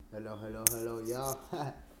Hello, hello, hello, y'all.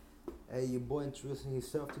 Hey, your boy introducing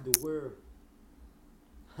himself to the world.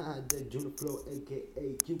 That Junior Flow,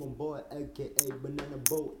 A.K.A. Cuban Boy, A.K.A. Banana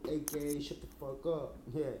Boat, A.K.A. Shut the fuck up.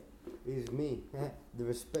 Yeah, it's me. The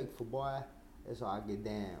respectful boy. That's how I get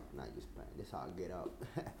down. Not just playing. That's how I get up.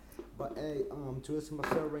 But hey, introducing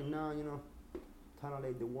myself right now, trying to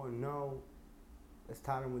let the world know.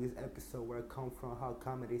 Starting with this episode where I come from, how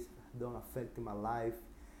comedies don't affect my life,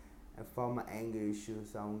 and for my anger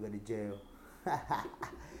issues, so I won't go to jail.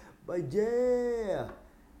 But yeah,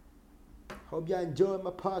 hope y'all enjoyed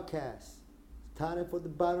my podcast. It's time for the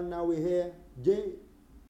bottom. Now we're here. Yeah.